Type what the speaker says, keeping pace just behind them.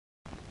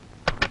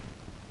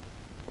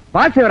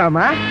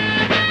வாசிவராமா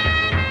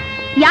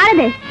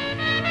யாரது?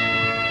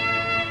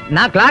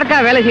 நான் கிளார்க்கா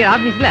வேலை செய்யற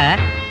ஆபீஸ்ல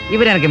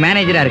இவர் எனக்கு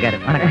மேனேஜரா இருக்காரு.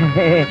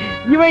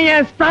 இவன்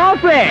என்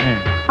ஸ்டாஃப்.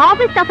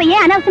 ஆபீஸ் ஸ்டாஃப்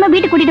ஏன் அனாவசியமா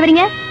வீட்டுக்கு கூட்டிட்டு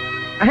வரீங்க?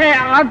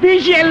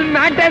 அபிஷியல்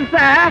மேட்டர்ஸ்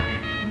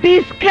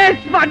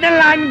டிஸ்கஸ்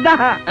பண்ணலாம்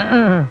தான்.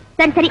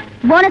 சரி சரி,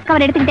 போனஸ்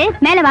கவர்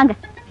எடுத்துக்கிட்டு மேல வாங்க.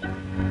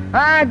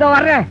 இதோ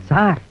வர்றேன்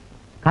சார்.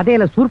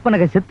 கதையில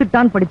சூர்பனக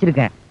செத்துட்டான்னு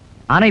படிச்சிருக்கேன்.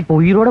 ஆனா இப்ப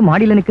உயிரோட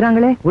மாடியில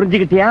நிக்கிறாங்களே.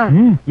 புரிஞ்சுக்கிட்டியா?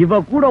 இவ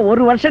கூட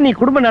ஒரு வருஷம் நீ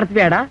குடும்பம்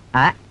நடத்துவியாடா?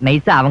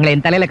 நைஸா அவங்கள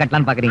என் தலையில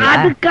கட்டலான்னு பாக்குறீங்க?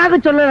 அதுக்காக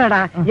சொல்லலடா,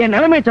 என்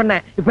நிலைமை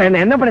சொன்னேன். இப்ப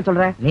என்ன பண்ண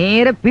சொல்ற?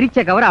 நேர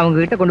பிரிச்ச கவர்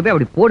அவங்க கிட்ட கொண்டு போய்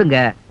அப்படி போடுங்க.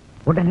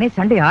 உடனே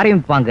சண்டை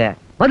ஆரம்பிப்பாங்க.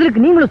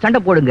 பதிலுக்கு நீங்களும்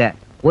சண்டை போடுங்க.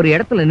 ஒரு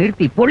இடத்துல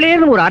நிறுத்தி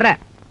பொள்ளேன்னு ஒரு அறை.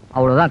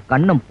 அவ்வளவுதான்,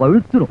 கண்ணம்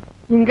பழுத்துரும்.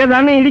 இங்க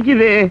தானே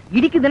இடிக்குது.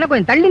 இடிக்குதுன்னா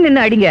கொஞ்சம் தள்ளி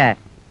நின்னு அடிங்க.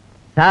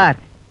 சார்,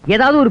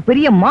 ஏதாவது ஒரு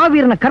பெரிய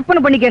மாவீரனை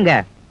கற்பனை பண்ணிக்கங்க.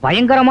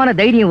 பயங்கரமான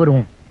தைரியம்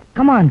வரும்.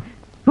 கமான்,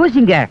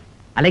 யோசிங்க.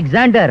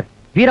 அலெக்சாண்டர்,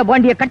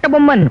 வீரபாண்டிய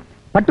கட்டபொம்மன்,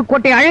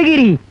 பட்டுக்கோட்டை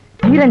அழகிரி,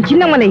 வீரன்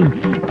சின்னமலை.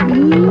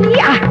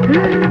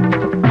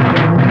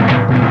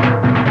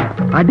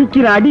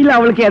 அடிக்கிற அடியில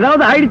அவளுக்கு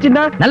ஏதாவது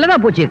ஆயிடுச்சுன்னா? நல்லதா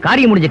போச்சு,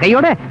 காரியம் முடிஞ்ச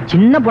கையோட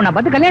சின்ன பொண்ணா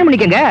பார்த்து கல்யாணம்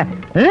பண்ணிக்கங்க.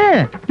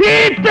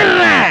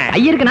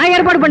 ஐயருக்கு நான்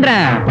ஏற்பாடு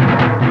பண்றேன்.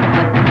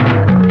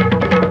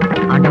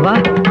 ஆண்டவா,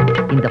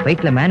 இந்த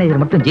ஃபைட்ல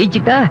மேனேஜர் மட்டும்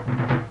ஜெயிச்சிட்டா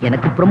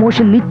எனக்கு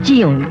ப்ரமோஷன்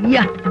நிச்சயம்.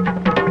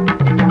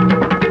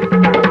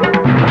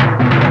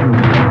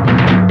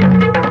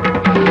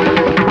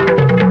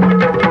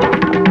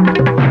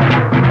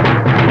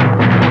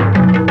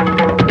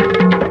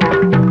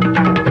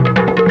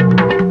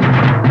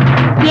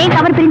 ஏன்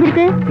கவர்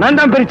பிரிஞ்சிருக்கு? நான்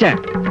தான் பிரிச்சேன்.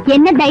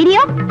 என்ன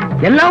தைரியம்?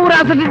 எல்லாம் ஒரு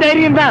அசட்டு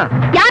தைரியம் தான்.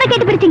 யாரை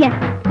கேட்டு பிரிச்சீங்க?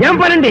 ஏன்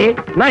பரண்டி,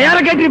 நான்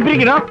யாரை கேட்டு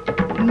பிரிக்கணும்?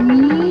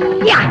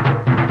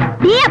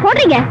 டீயா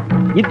போடுறீங்க?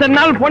 இத்தனை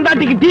நாள்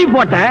பொண்டாட்டிக்கு டீ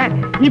போட்டேன்,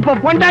 இப்ப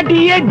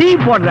பொண்டாட்டியே டீ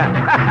போடுறேன்.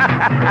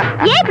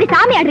 ஏன் இப்படி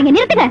சாமி ஆடுறீங்க?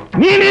 நிறுத்துங்க.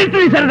 நீ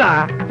நிறுத்தி சரிதா.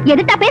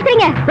 எதுட்டா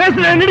பேசுறீங்க?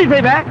 பேசுற என்னடி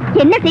செய்வ?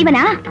 என்ன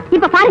செய்வனா?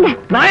 இப்ப பாருங்க.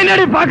 நான்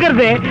என்னடி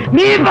பாக்குறது,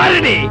 நீ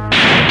பாருடி.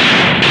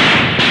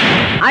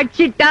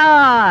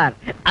 அடிச்சிட்டார்.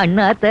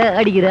 அண்ணாத்த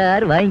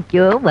அடிக்கிறார்,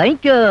 வாங்கிக்கோ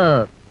வாங்கிக்கோ.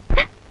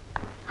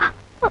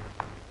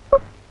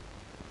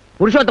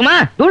 புருஷோத்தமா,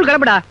 தூள்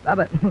கலப்படா.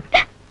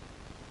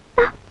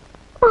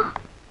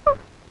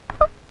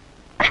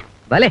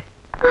 பலே,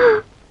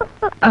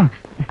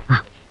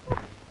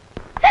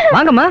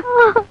 வாங்கம்மா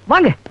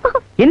வாங்க.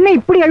 என்ன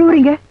இப்படி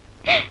அழுவுறீங்க?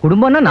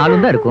 குடும்பம்னா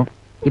நாலும் தான் இருக்கும்.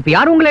 இப்ப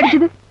யாரும் உங்களை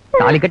அடிச்சது?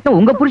 தாலி கட்ட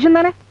உங்க புருஷன்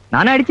தானே,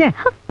 நானே அடிச்சேன்.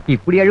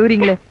 இப்படி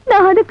அழுவுறீங்களே?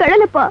 நான் அது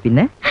கழலப்பா.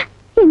 பின்ன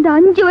இந்த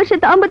 5 வருஷ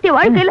தாம்பத்திய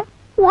வாழ்க்கையில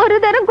ஒரு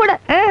தரம் கூட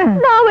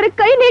நான் ஒரு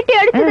கை நீட்டி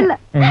அடிச்சதில்ல.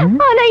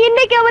 ஆனா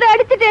இன்னைக்கு அவரை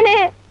அடிச்சுட்டேனே.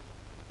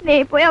 நீ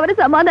போய் அவரை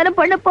சமாதானம்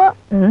பண்ணப்போ.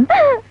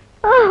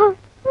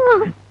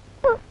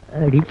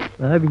 அடி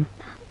பாவி.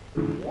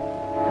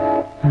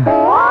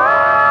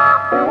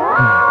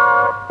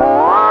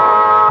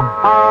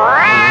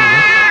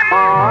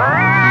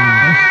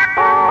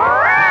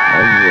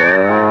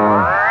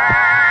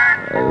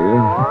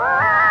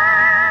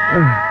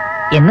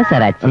 என்ன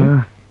சார் ஆச்சு?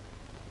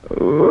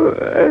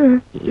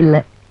 இல்ல,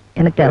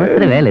 எனக்கு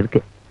அவசர வேலை இருக்கு.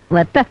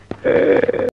 வட்டா